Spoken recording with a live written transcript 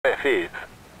is?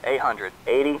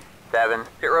 887.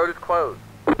 Pit road is closed.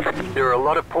 There are a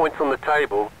lot of points on the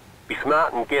table. Be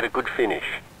smart and get a good finish.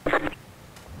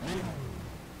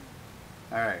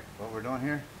 Alright, what we're doing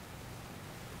here?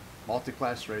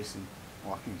 Multi-class racing,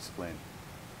 walking splint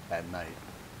at night.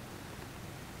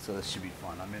 So this should be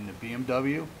fun. I'm in the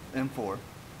BMW M4.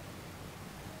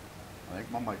 I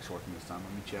think my mic's working this time.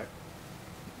 Let me check.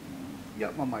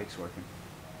 Yep, my mic's working.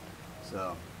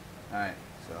 So, alright,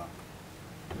 so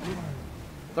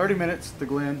 30 minutes to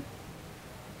Glen.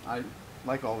 I,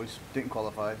 like always, didn't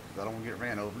qualify because I don't want to get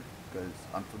ran over because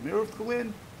I'm familiar with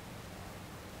Glen,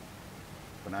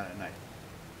 but not at night.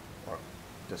 Or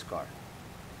this car.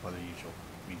 Or the usual.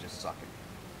 Me just sucking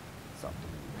something.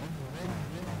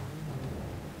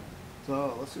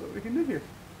 So, let's see what we can do here.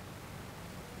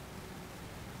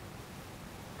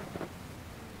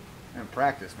 In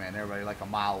practice, man, everybody like a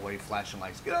mile away flashing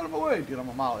lights. Get out of my way, dude, I'm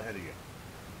a mile ahead of you.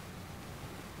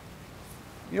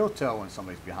 You'll tell when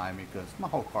somebody's behind me because my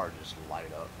whole car just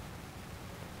light up.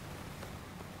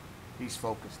 He's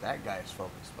focused. That guy is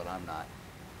focused, but I'm not.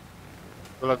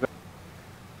 So, let's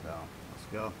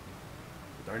go.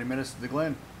 30 minutes to the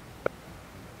Glen.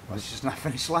 Let's just not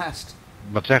finish last.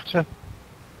 Wat zegt ze?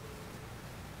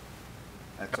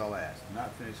 That's all I ask.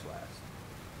 Not finish last.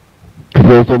 I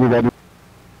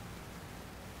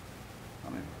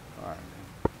mean, alright,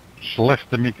 man.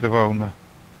 Slechte microfoon.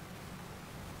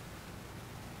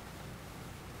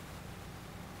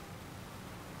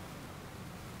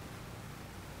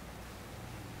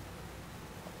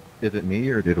 Is it me,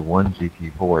 or did one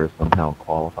GT4 somehow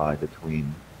qualify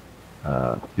between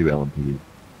two LMPs?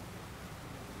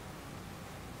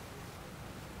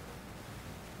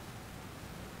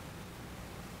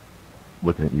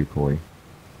 Looking at you, Corey.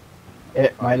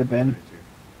 It might have been.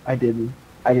 I didn't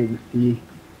see.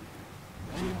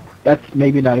 That's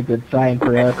maybe not a good sign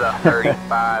for us. Catch the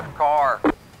 35 car.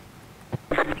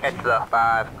 Catch the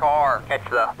 5 car. Catch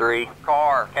the 3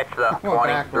 car. Catch the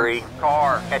 23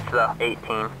 car. Catch the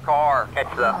 18 car.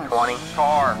 Catch the 20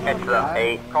 car. Catch the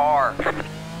 8 car.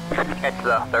 Catch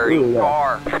the 30 Ooh,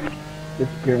 car.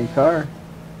 Disappearing car.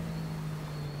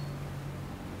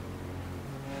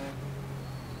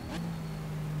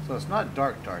 So it's not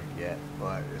dark yet,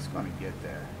 but it's going to get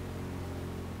there.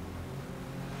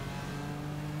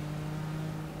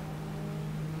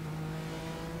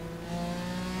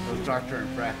 It was darker in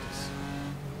practice.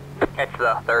 Catch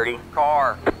the 30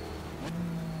 car.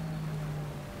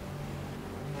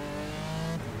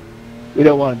 We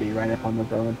don't want to be right up on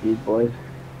those Olympics, boys.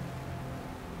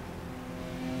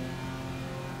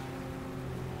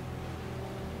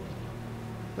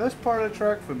 This part of the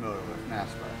track familiar with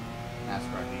NASCAR.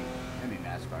 NASCAR Heat. Any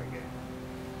NASCAR game.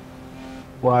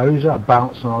 Wow, who's that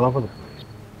bouncing all over the place?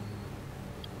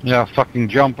 Yeah, fucking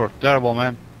jumper. Terrible,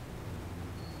 man.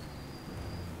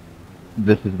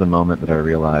 This is the moment that I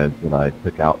realized that I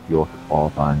took out fuel for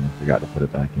qualifying and forgot to put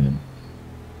it back in.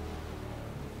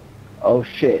 Oh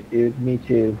shit, dude, me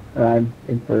too. I'm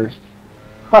in first.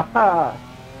 Haha!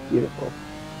 Beautiful.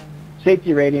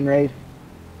 Safety rating race.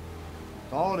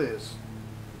 That's all it is.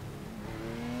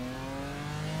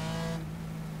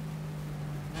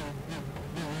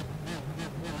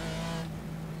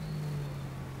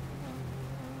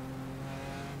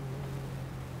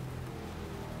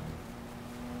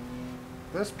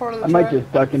 This part of the I might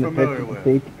just duck in the pits with the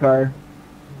safety car.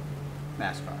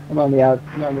 NASCAR. I'm on the out.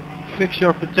 Fix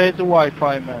your potato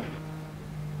Wi-Fi, man.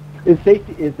 Is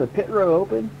the pit row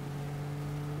open?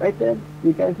 Right then? Do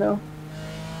you guys know?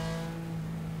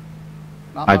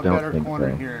 Not I my don't better think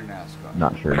corner so. here in NASCAR.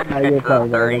 Not sure. I guess I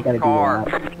gotta do car.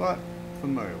 that. But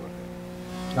familiar with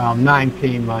it. I'm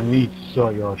 19, man. You need to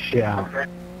sort your shit out. Well,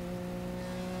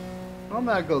 I'm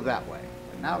gonna go that way.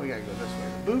 But now we gotta go this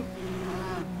way. The boot,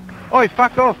 Oi,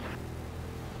 fuck off!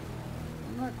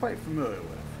 I'm not quite familiar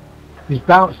with. He's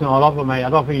bouncing all over me. I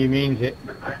don't think he means it.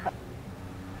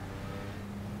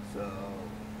 So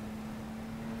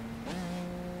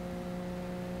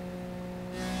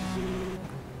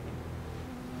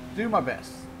do my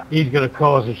best. He's going to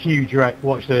cause a huge wreck.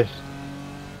 Watch this.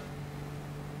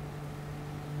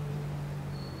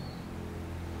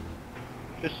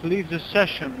 Just leave the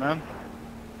session, man.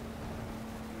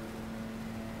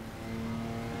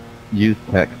 Use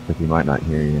text if he might not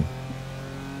hear you.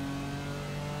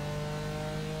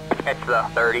 Catch the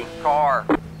 30 car.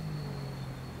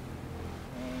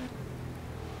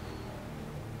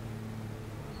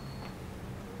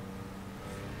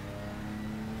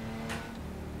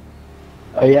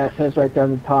 Oh yeah, it says right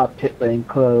down the top, pit lane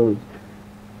closed.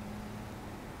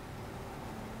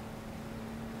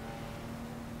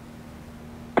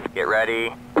 Get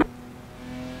ready.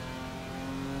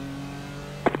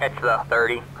 catch the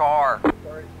 30 car.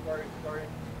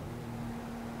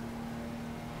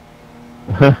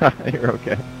 You're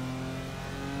okay.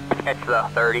 Catch the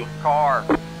 30 car.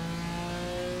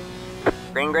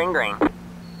 Green, green, green.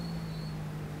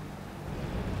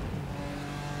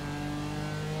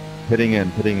 Pitting in,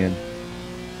 pitting in.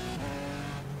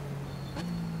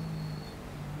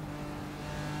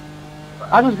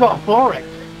 I just got a Forex.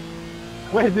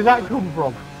 Where did that come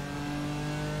from?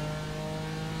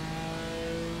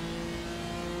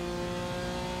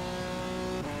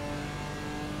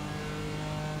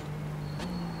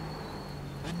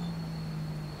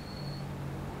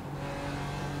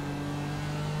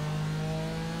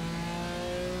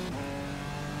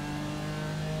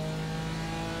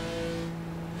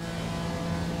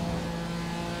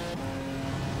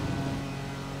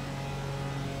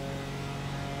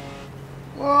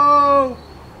 Whoa!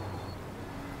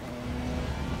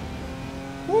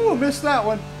 Woo, missed that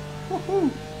one.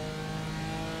 Woohoo!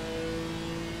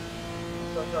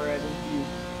 That's alright, I didn't see you.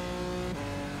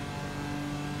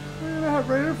 Look at that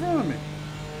right in front of me.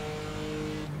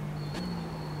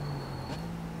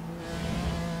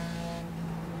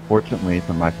 Fortunately,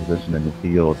 from my position in the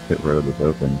field, pit road was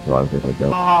open, so I was able to go.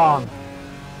 Come on.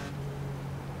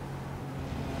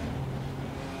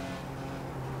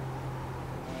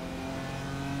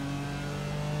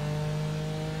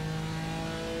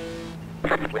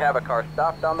 We have a car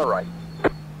stopped on the right.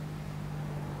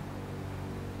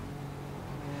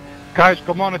 Guys,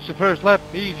 come on, it's the first lap,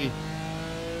 easy.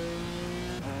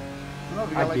 Oh,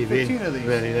 we I got like give 15 in. of these.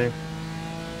 Really, there.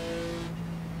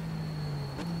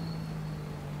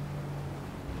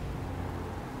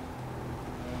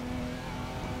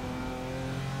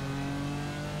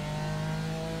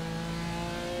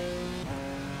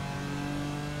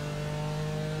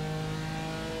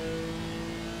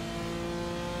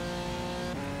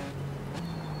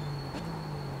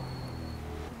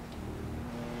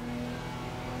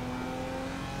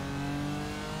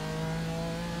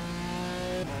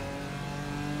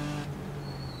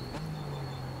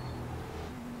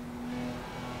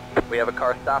 We have a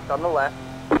car stopped on the left.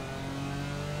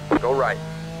 Go right.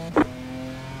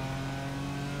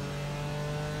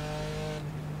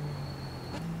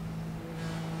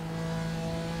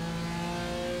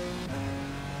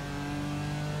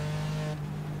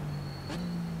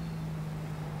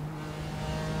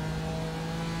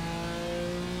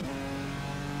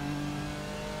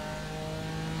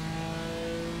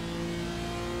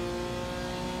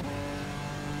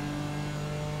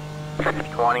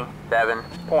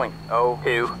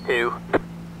 $27.022.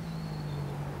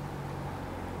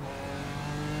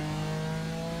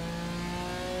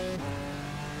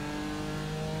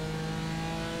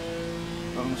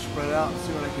 I'm gonna spread it out and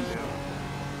see what I can do.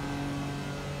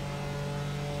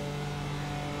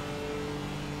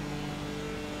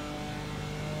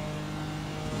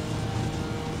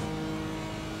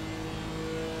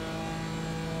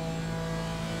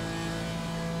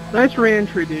 Nice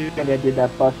re-entry, dude. And I did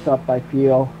that bus stop by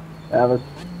feel. That was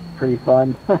pretty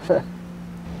fun.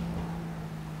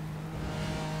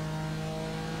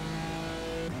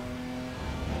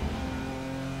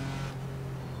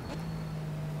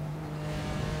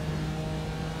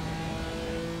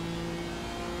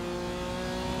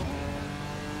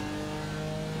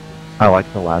 I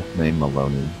like the last name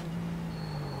Maloney.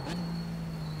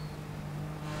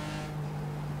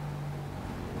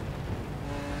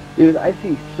 Dude, I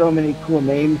see so many cool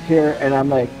names here, and I'm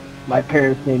like, my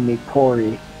parents named me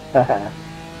Corey.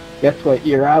 Guess what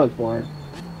year I was born?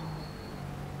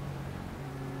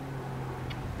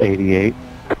 88.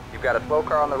 You've got a slow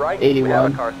car on the right. 81. We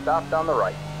have a car stopped on the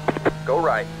right. Go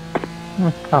right.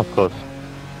 How close?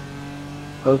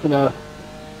 Close enough.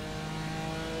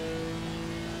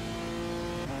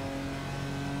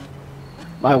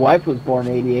 My wife was born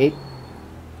 88.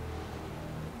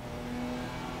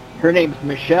 Her name's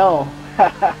Michelle.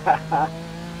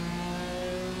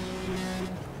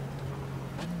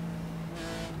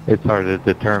 It's hard to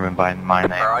determine by my name.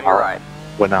 Car on your right.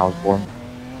 When I was born.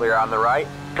 Clear on the right.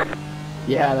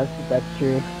 Yeah, that's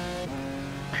true.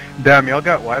 Damn, y'all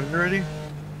got wives already?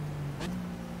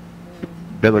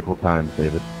 Biblical times,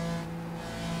 David.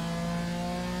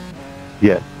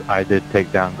 Yes, I did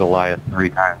take down Goliath 3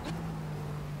 times.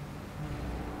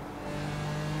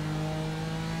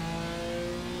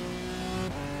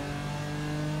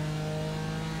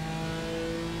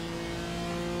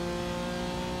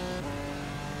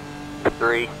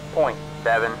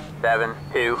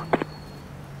 $3.772.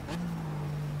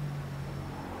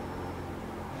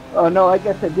 Oh no, I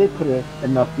guess I did put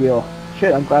enough fuel.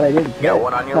 Shit, I'm glad I didn't. You got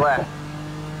one on your left.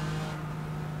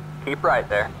 Keep right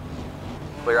there.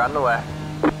 Clear on the left.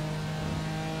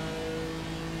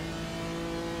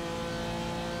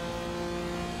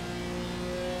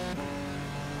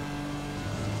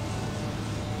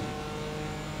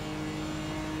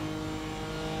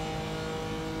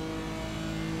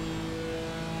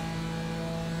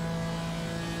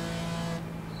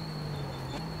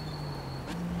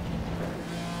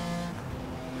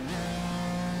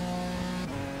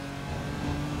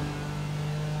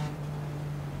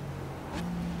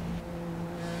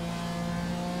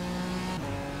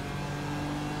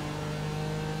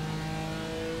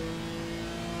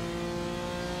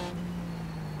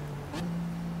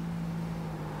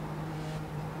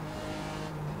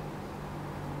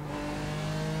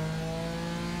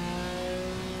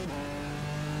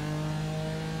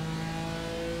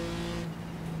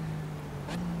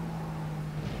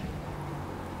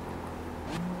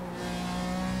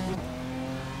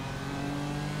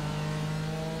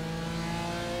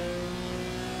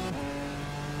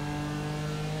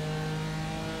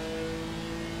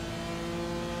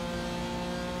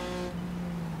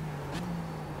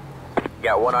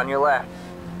 Got one on your left.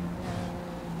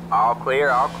 All clear,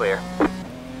 all clear.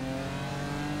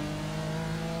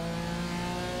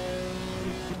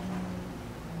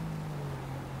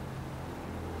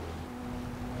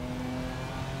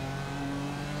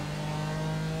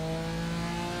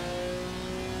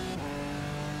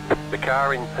 The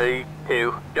car in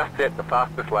P2 just set the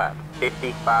fastest lap.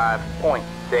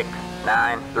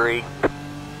 55.693.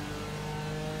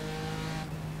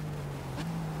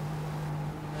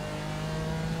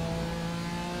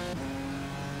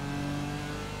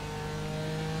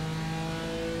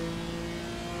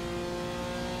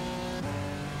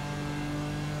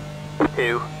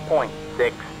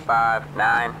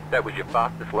 .659. That was your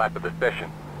fastest lap of the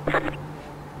session.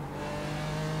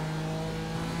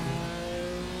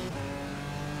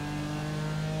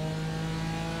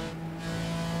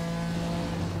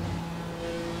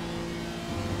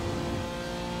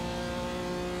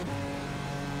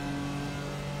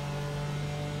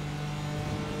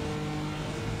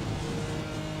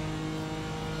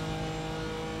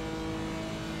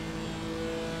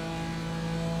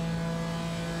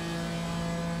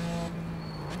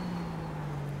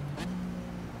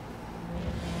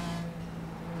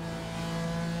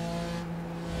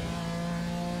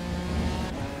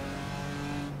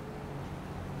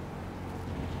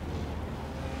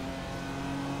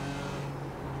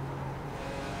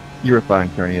 You were fine,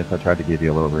 Cornelius. I tried to give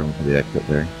you a little room for the exit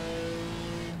there.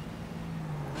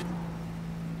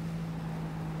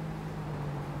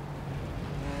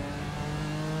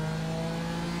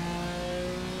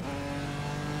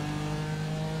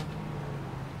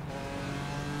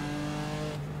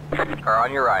 Car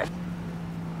on your right.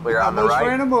 Clear on the Almost right.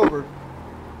 ran him over.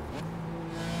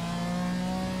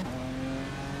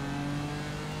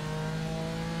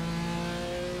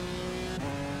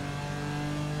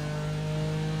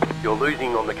 You're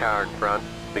losing on the car in front.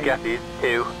 The gap is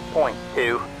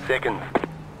 2.2. seconds.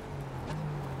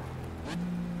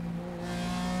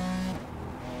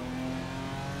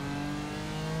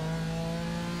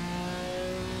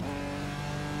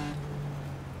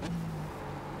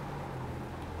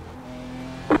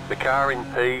 The car in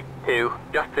P2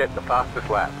 just set the fastest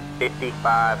lap.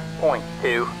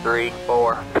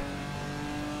 55.234.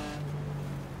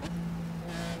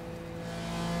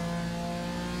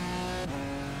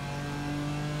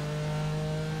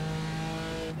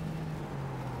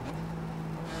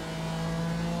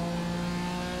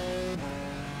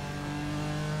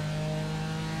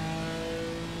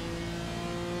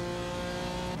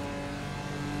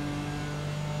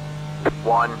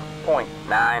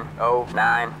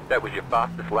 .909. That was your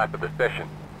fastest lap of the session.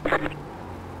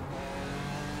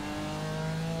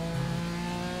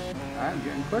 I'm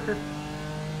getting quicker.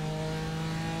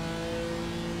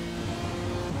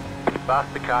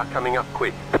 Faster car coming up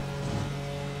quick.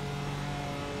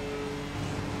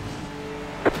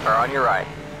 Car on your right.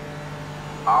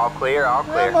 All clear, all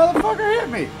That clear. motherfucker hit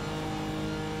me.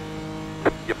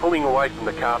 You're pulling away from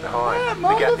the car behind.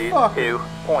 That The gap is motherfucker.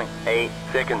 2.8.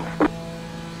 seconds.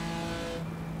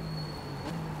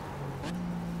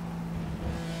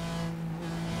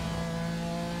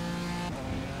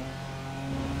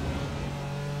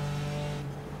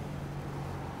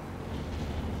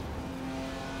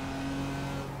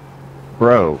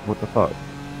 Bro, what the fuck?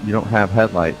 You don't have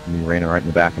headlights and you ran right in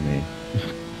the back of me.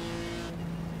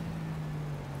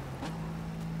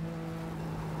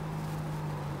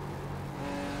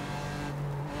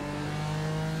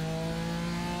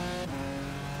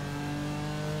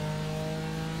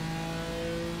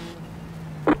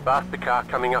 Faster car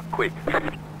coming up quick.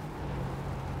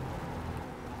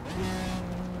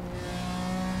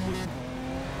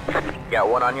 Got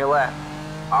one on your left.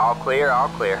 All clear, all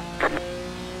clear.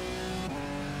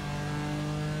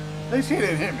 At least he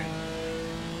didn't hit me.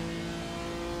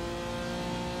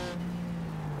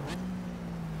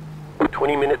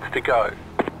 "20 minutes to go."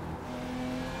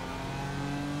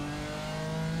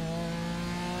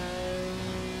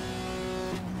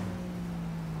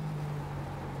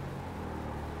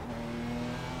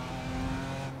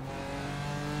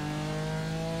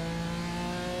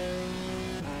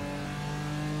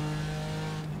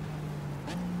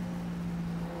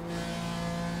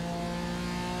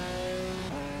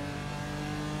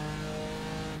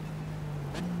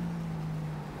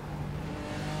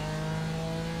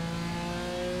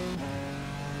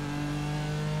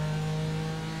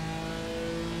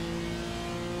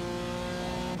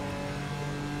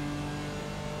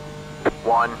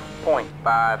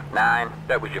 .59.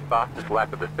 That was your fastest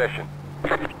lap of the session.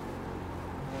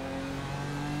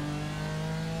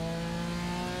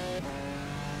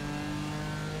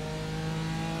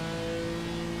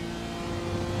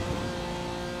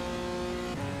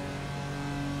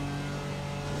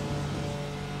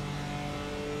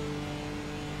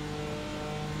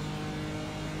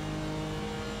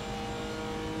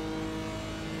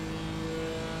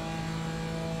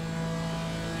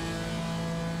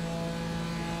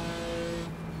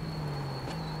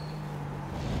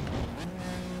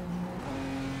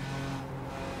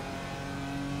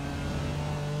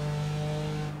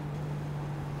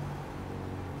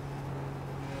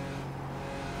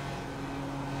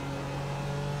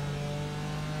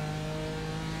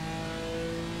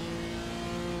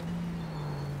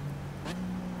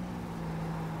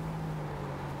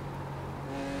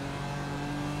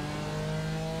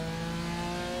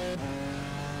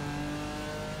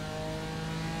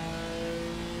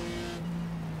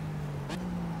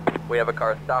 We have a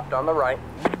car stopped on the right.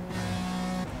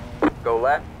 Go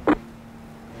left.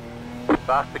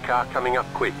 Faster car coming up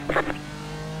quick.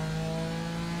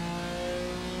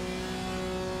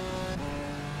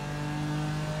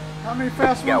 How many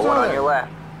fast Got ones one are on there? your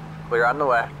left. Clear on the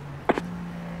left.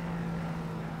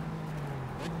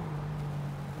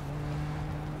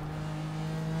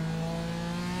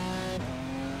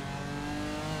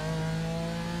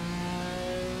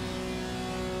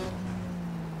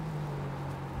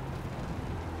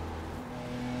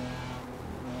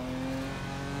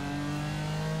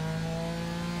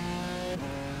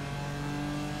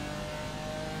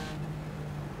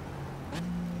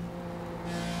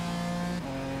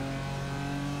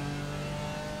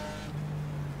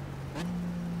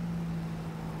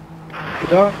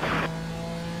 Done.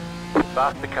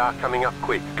 Faster car coming up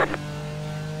quick.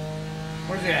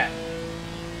 Where's he at?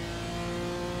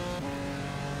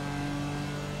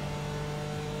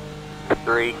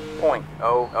 Three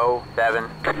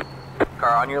 3.007.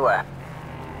 Car on your left.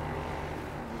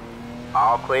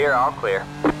 All clear, all clear.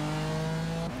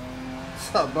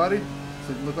 What's up, buddy?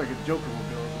 So you look like a Joker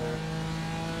mobile over there.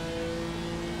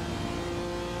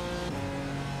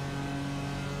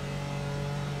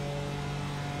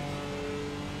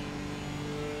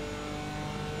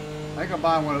 I think I'm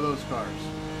buying one of those cars.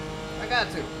 I got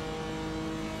to.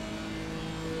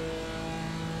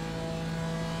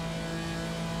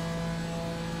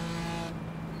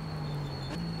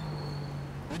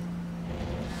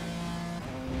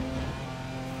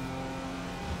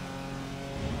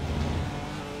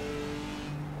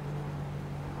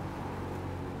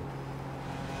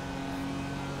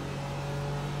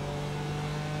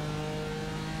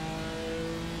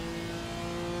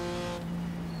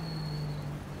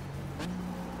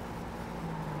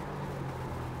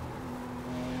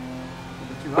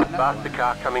 Too hot now. Faster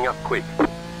car coming up quick. God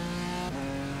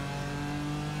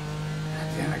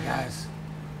damn it, guys.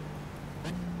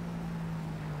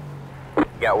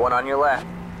 Got one on your left.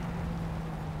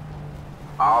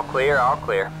 All clear, all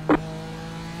clear.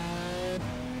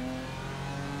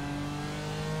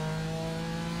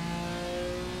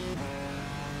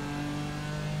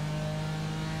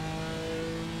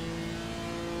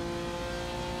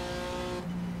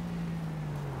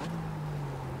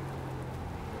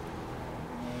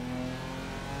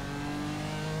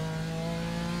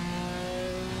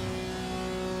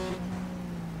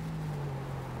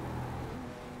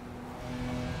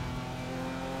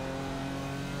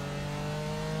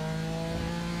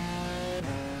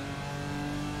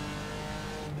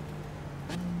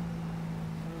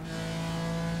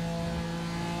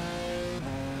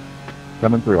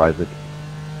 Coming through, Isaac.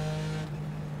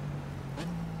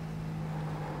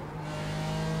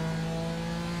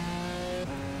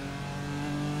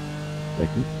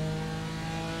 Thank you.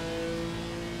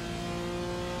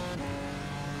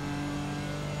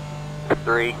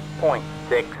 Three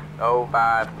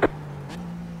 3.605.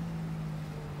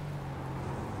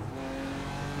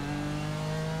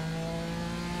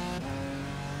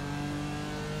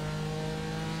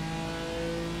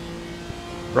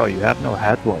 Bro, you have no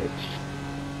headlights.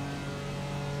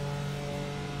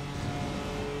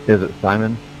 Is it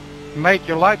Simon? Mate,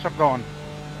 your lights are gone.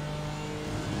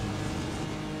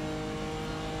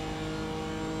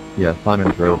 Yeah, Simon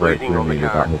You're drove right losing through on the me car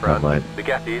without in his front. headlights. The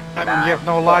gap is I mean, you have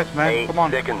no lights, man. 8 Come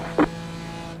on. seconds.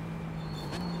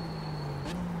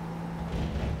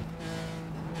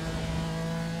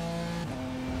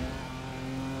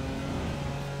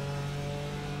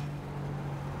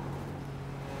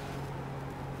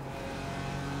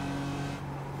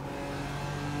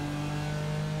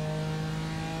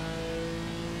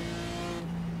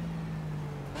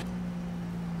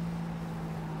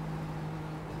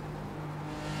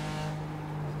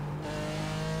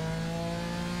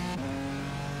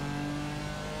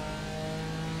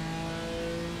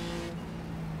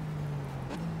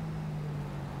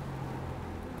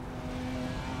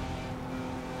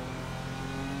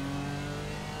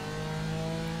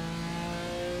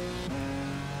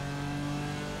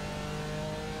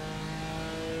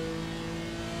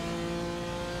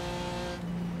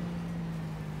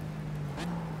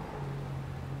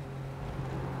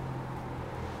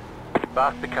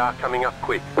 Faster car coming up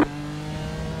quick.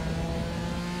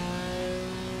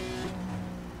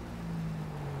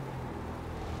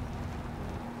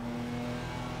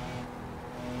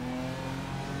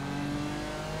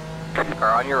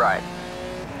 Car on your right.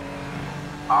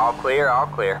 All clear, all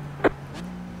clear.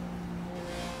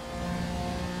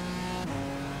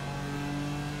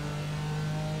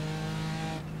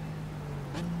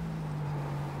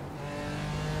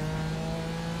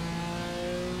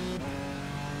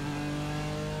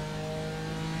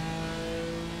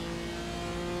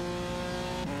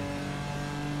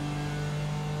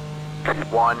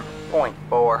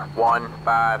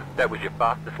 1.415. That was your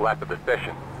fastest lap of the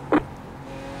session.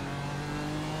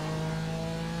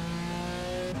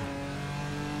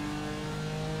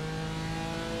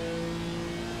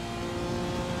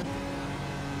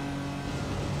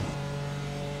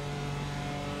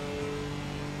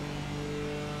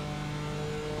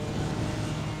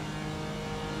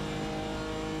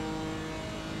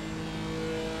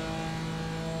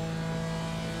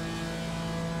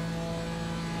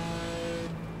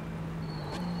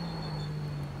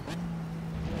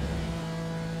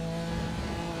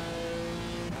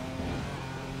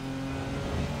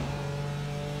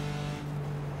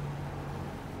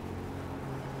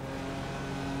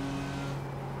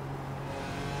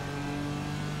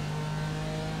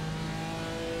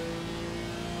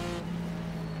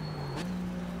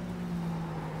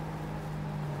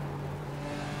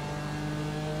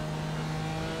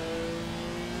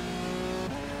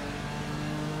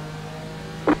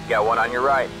 Got one on your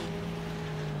right.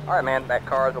 Alright, man, that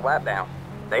car is a lap down.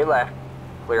 Stay left.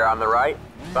 Clear on the right.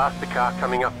 Faster car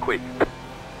coming up quick.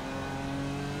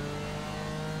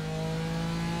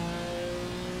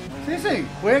 This ain't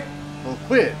quick. Well,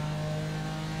 quit.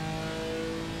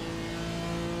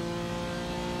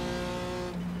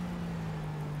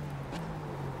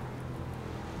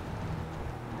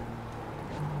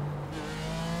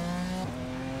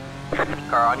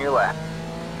 Car on your left.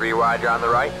 3 wide, you're on the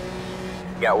right.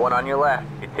 Got one on your left.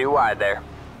 You're 2 wide there.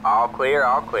 All clear,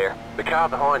 all clear. The car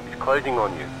behind is closing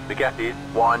on you. The gap is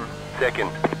 1 second.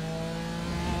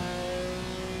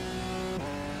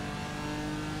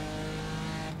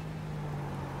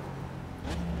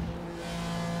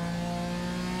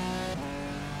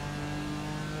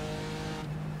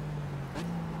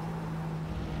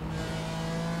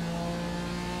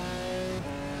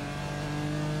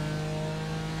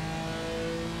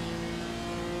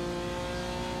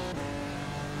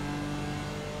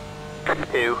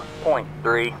 Two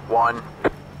 0.31.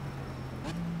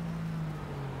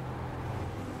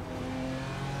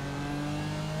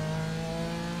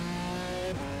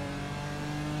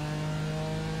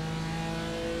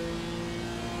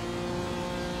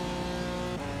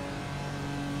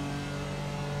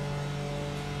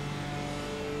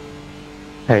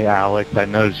 Hey Alex, I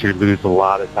noticed you lose a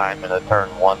lot of time in a turn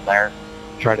 1 there.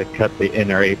 Try to cut the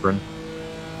inner apron.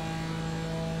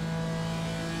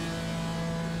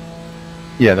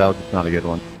 Yeah, that was not a good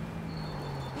one.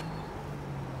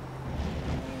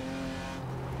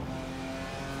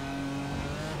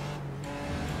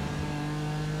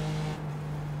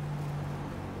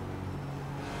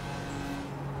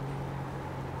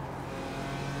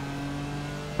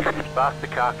 Faster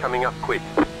car coming up quick.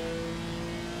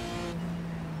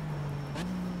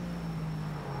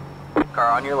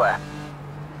 Car on your left.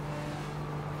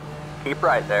 Keep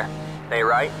right there. Stay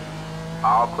right.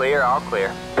 All clear, all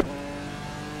clear.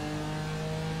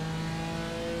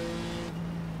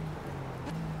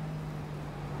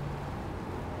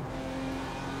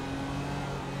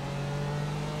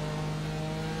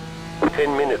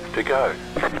 Minutes to go.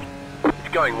 It's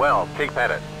going well. Keep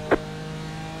at it.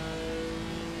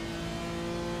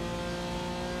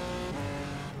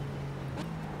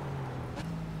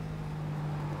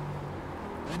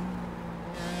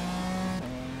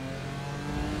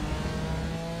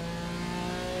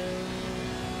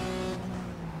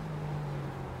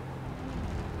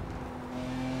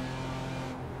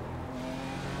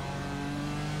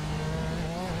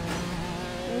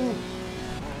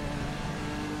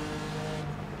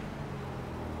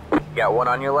 Got one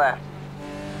on your left.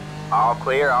 All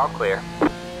clear, all clear.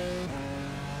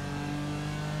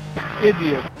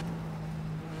 Idiot.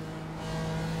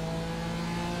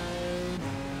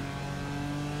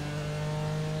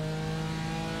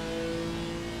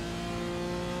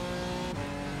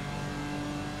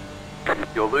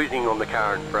 You're losing on the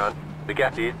car in front. The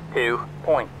gap is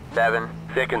 2.7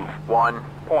 seconds.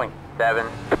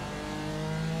 1.7.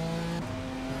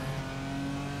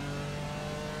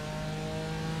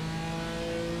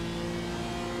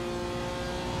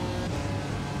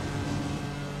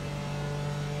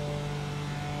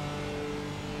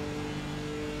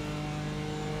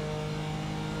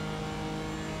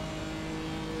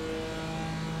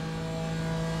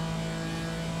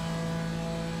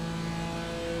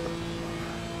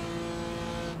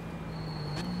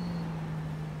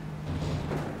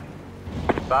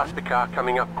 Faster car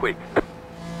coming up quick.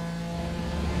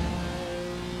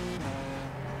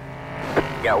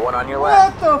 Got one on your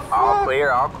left. What the fuck? All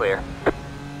clear, all clear.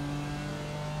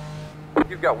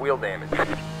 You've got wheel damage.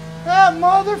 That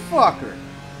motherfucker.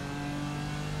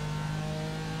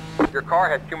 Your car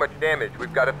has too much damage.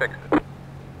 We've got to fix it.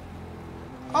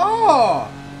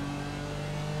 Oh.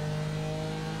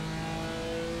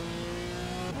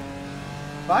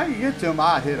 If I could get to him,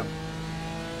 I'd hit him.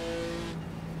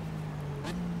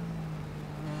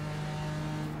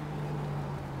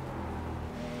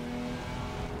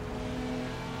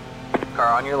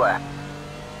 Car on your left.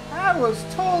 That was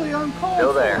totally uncalled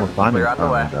Still there. Well, Simon's Clear on the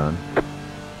finally left. done.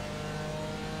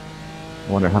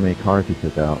 I wonder how many cars he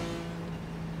took out.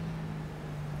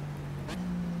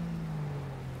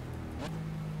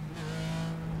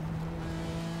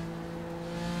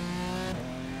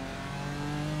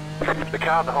 The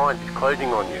car behind is closing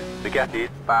on you. The gap is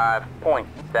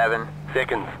 5.7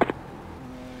 seconds.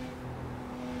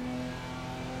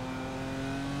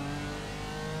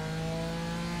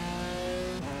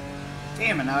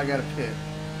 Damn it, now I got a pit.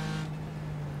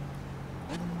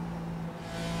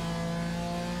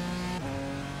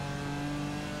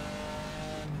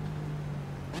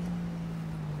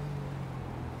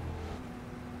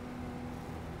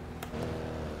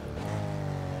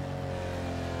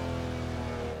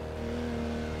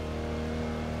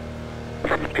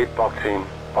 Pit box in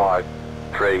 5,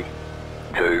 3,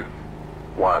 2,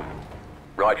 1.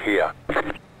 Right here.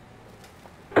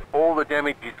 All the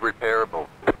damage is repairable.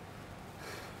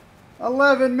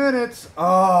 11 minutes.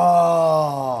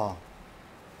 Oh.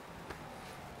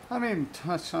 How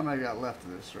much time I got left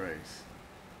of this race?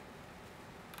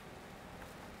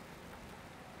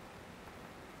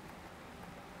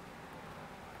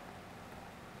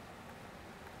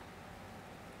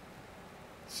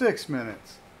 Six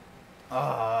minutes.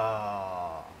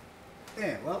 Ah.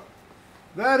 Yeah, well,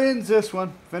 that ends this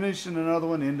one. Finishing another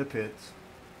one in the pits.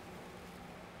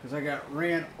 Because I got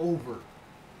ran over.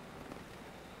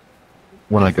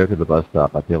 When I go to the bus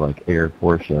stop, I feel like Air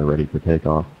Porsche ready for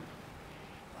takeoff.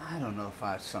 I don't know if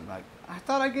I had something like... I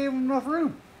thought I gave him enough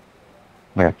room.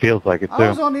 Yeah, it feels like it I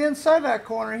was too. on the inside of that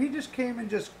corner. He just came and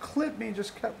just clipped me and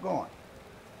just kept going.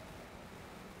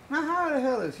 Now how the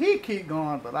hell does he keep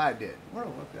going, but I did? Where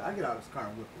the I get out of this car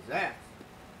and whip his ass.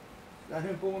 Is that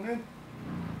him pulling in?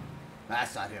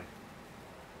 That's not him.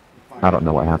 I don't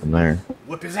know what happened there.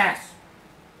 Whip his ass.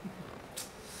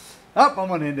 I'm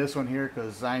going to end this one here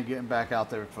because I ain't getting back out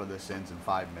there before this ends in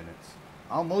 5 minutes.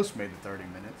 Almost made the 30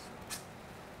 minutes.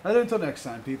 Until next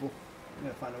time, people. I'm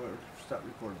going to find out where to start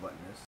recording button is.